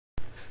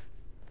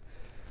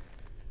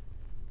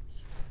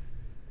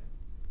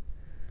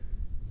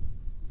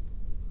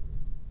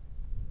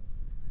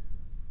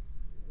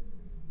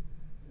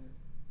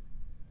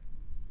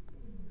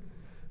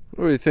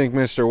What do you think,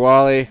 Mr.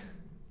 Wally?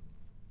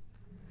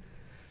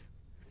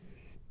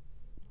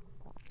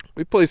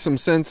 We placed some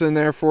scents in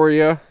there for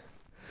you,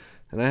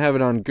 and I have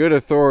it on good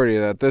authority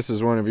that this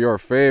is one of your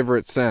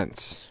favorite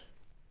scents.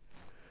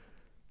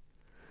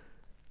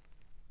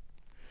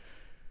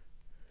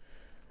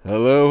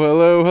 Hello,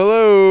 hello,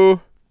 hello.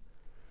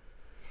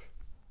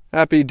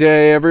 Happy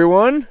day,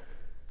 everyone.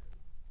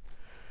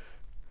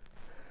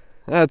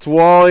 That's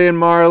Wally and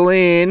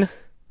Marlene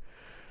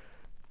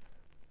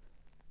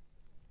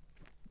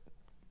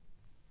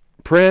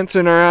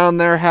prancing around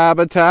their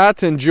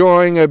habitat,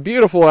 enjoying a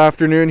beautiful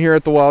afternoon here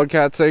at the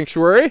Wildcat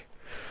Sanctuary.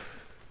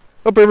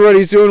 Hope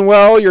everybody's doing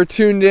well. You're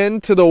tuned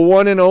in to the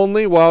one and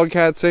only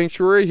Wildcat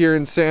Sanctuary here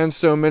in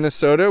Sandstone,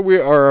 Minnesota. We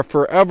are a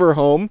forever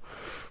home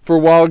for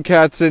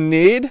wildcats in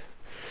need.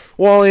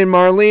 Wally and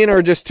Marlene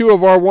are just two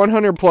of our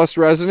 100 plus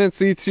residents.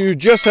 These two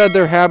just had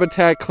their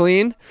habitat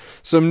cleaned,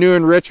 some new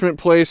enrichment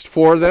placed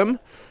for them.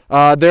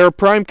 Their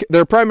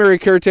primary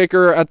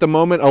caretaker at the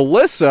moment,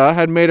 Alyssa,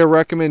 had made a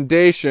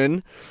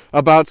recommendation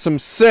about some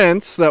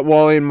scents that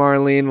Wally and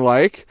Marlene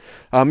like.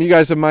 You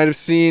guys might have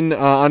seen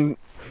on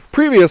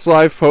previous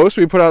live posts,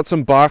 we put out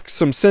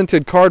some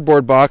scented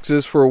cardboard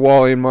boxes for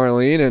Wally and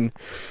Marlene, and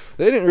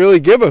they didn't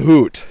really give a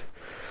hoot.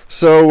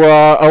 So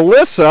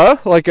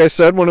Alyssa, like I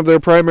said, one of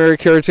their primary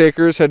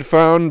caretakers, had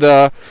found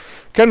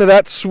kind of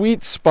that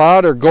sweet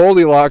spot or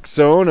Goldilocks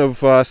zone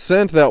of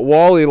scent that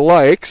Wally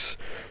likes,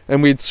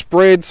 and we'd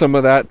sprayed some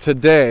of that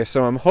today.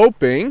 So I'm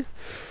hoping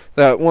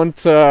that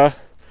once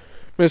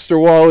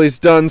Mr. Wally's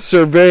done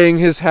surveying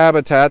his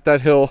habitat,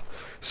 that he'll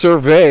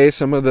survey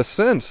some of the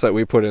scents that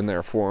we put in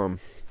there for him.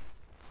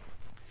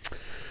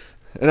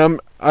 And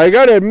I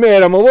gotta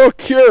admit, I'm a little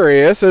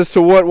curious as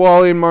to what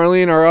Wally and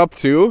Marlene are up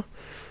to.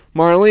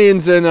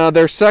 Marlene's in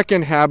their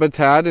second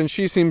habitat, and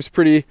she seems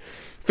pretty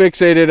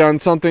fixated on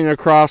something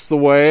across the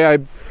way.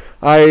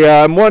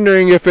 I'm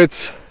wondering if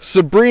it's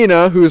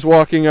Sabrina who's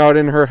walking out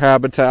in her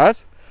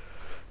habitat.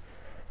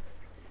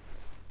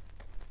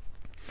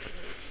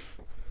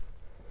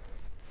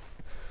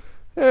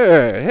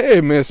 Hey,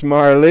 Miss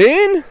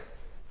Marlene.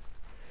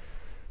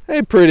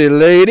 Hey, pretty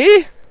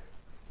lady.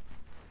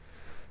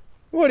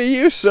 What are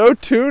you so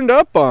tuned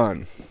up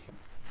on?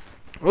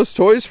 Those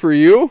toys for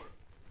you?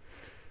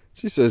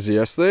 She says,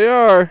 yes, they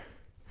are.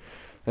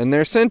 And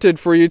they're scented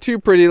for you too,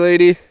 pretty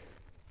lady.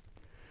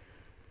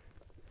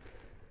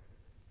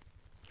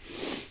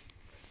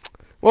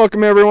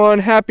 Welcome, everyone.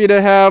 Happy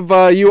to have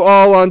you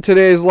all on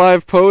today's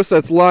live post.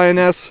 That's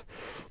Lioness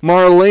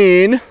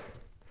Marlene,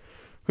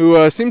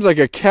 who seems like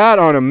a cat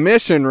on a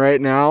mission right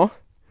now,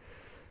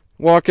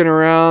 walking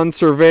around,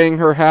 surveying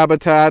her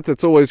habitat.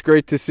 It's always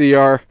great to see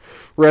our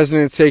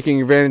residents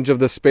taking advantage of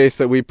the space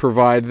that we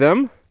provide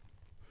them.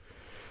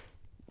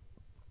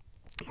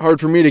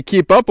 Hard for me to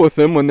keep up with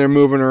them when they're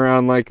moving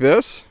around like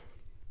this.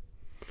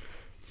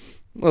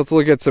 Let's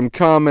look at some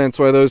comments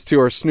while those two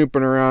are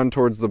snooping around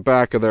towards the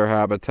back of their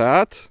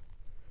habitat.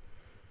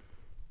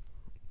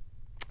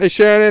 Hey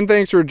Shannon,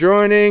 thanks for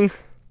joining.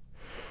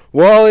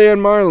 Wally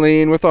and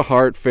Marlene with a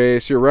heart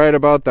face. You're right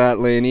about that,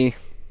 Lainey.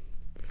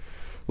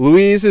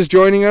 Louise is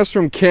joining us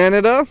from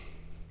Canada.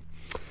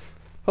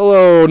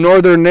 Hello,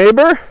 northern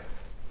neighbor.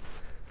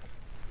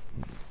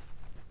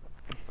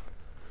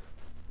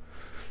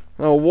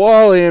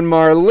 Wally and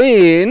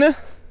Marlene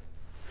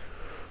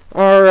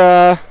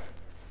are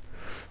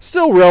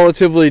still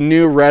relatively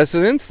new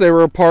residents. They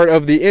were a part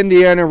of the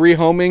Indiana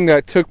rehoming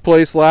that took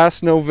place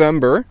last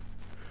November.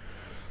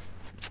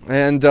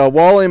 And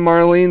Wally and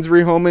Marlene's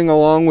rehoming,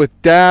 along with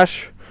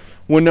Dash,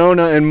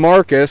 Winona, and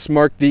Marcus,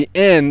 marked the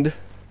end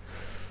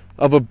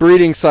of a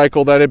breeding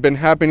cycle that had been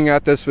happening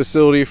at this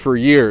facility for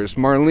years.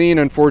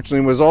 Marlene,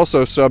 unfortunately, was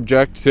also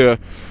subject to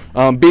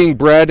being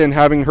bred and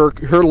having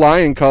her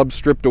lion cub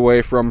stripped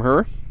away from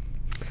her.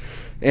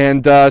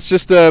 And it's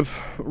just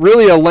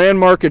really a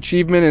landmark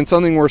achievement, and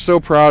something we're so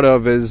proud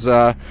of is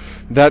that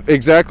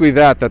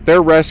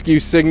their rescue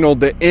signaled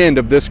the end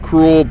of this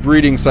cruel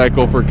breeding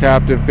cycle for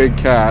captive big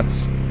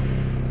cats.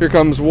 Here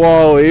comes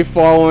Wally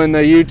following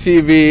the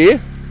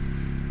UTV.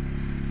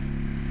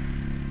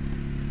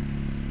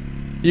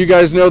 You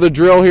guys know the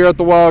drill here at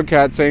the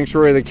Wildcat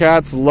Sanctuary. The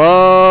cats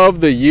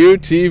love the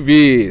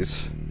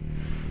UTVs.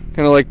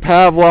 Kind of like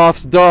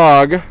Pavlov's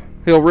dog.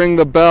 He'll ring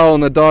the bell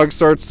and the dog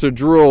starts to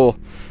drool.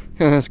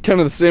 It's kind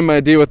of the same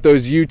idea with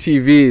those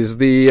UTVs.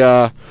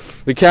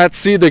 The cats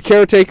see the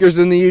caretakers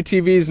in the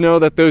UTVs, know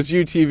that those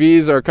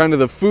UTVs are kind of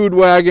the food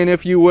wagon,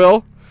 if you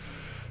will.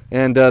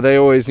 And they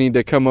always need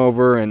to come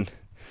over and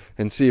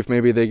see if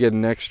maybe they get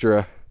an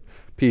extra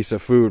piece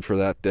of food for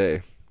that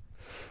day.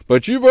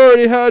 But you've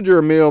already had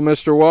your meal,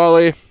 Mr.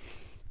 Wally.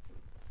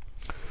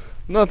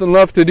 Nothing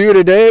left to do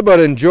today but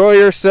enjoy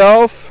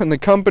yourself in the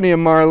company of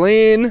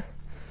Marlene.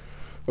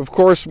 Of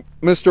course,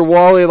 Mr.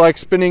 Wally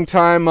likes spending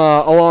time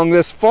along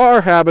this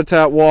far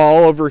habitat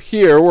wall over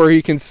here where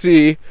he can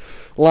see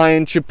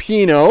Lion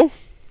Chipino.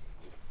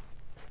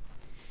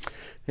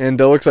 And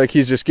it looks like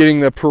he's just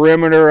getting the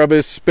perimeter of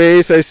his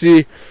space. I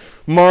see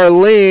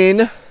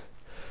Marlene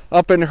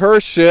up in her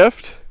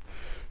shift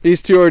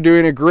These two are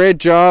doing a great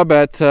job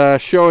at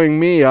showing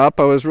me up.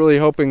 I was really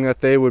hoping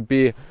that they would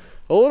be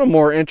a little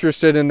more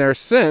interested in their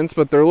scents,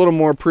 but they're a little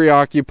more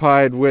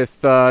preoccupied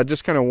with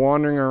just kind of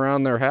wandering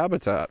around their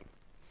habitat.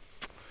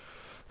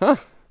 Huh.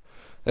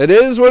 It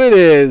is what it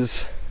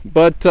is.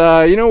 But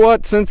you know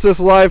what? Since this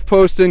live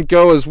post didn't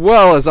go as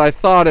well as I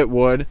thought it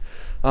would,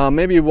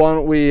 maybe why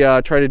don't we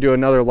try to do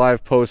another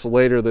live post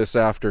later this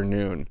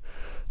afternoon.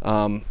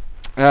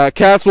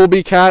 Cats will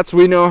be cats.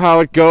 We know how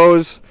it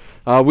goes.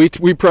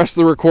 We press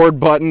the record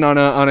button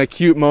on a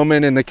cute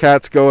moment, and the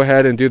cats go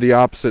ahead and do the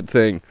opposite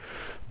thing.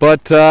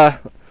 But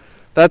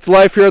that's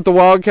life here at the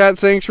Wildcat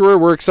Sanctuary.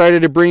 We're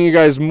excited to bring you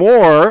guys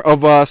more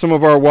of some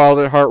of our Wild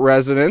at Heart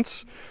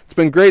residents. It's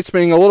been great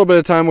spending a little bit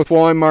of time with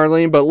Wally and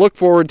Marlene, but look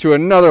forward to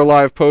another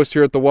live post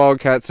here at the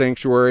Wildcat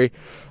Sanctuary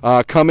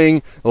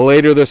coming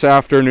later this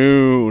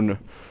afternoon.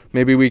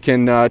 Maybe we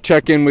can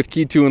check in with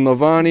Kitu and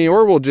Lavani,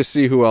 or we'll just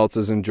see who else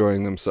is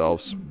enjoying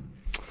themselves.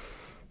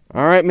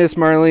 All right, Miss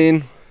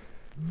Marlene.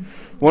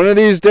 One of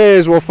these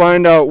days we'll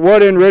find out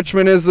what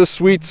enrichment is the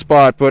sweet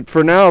spot, but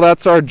for now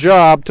that's our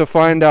job, to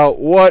find out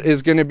what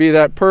is going to be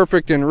that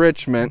perfect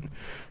enrichment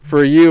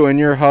for you and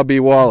your hubby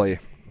Wally.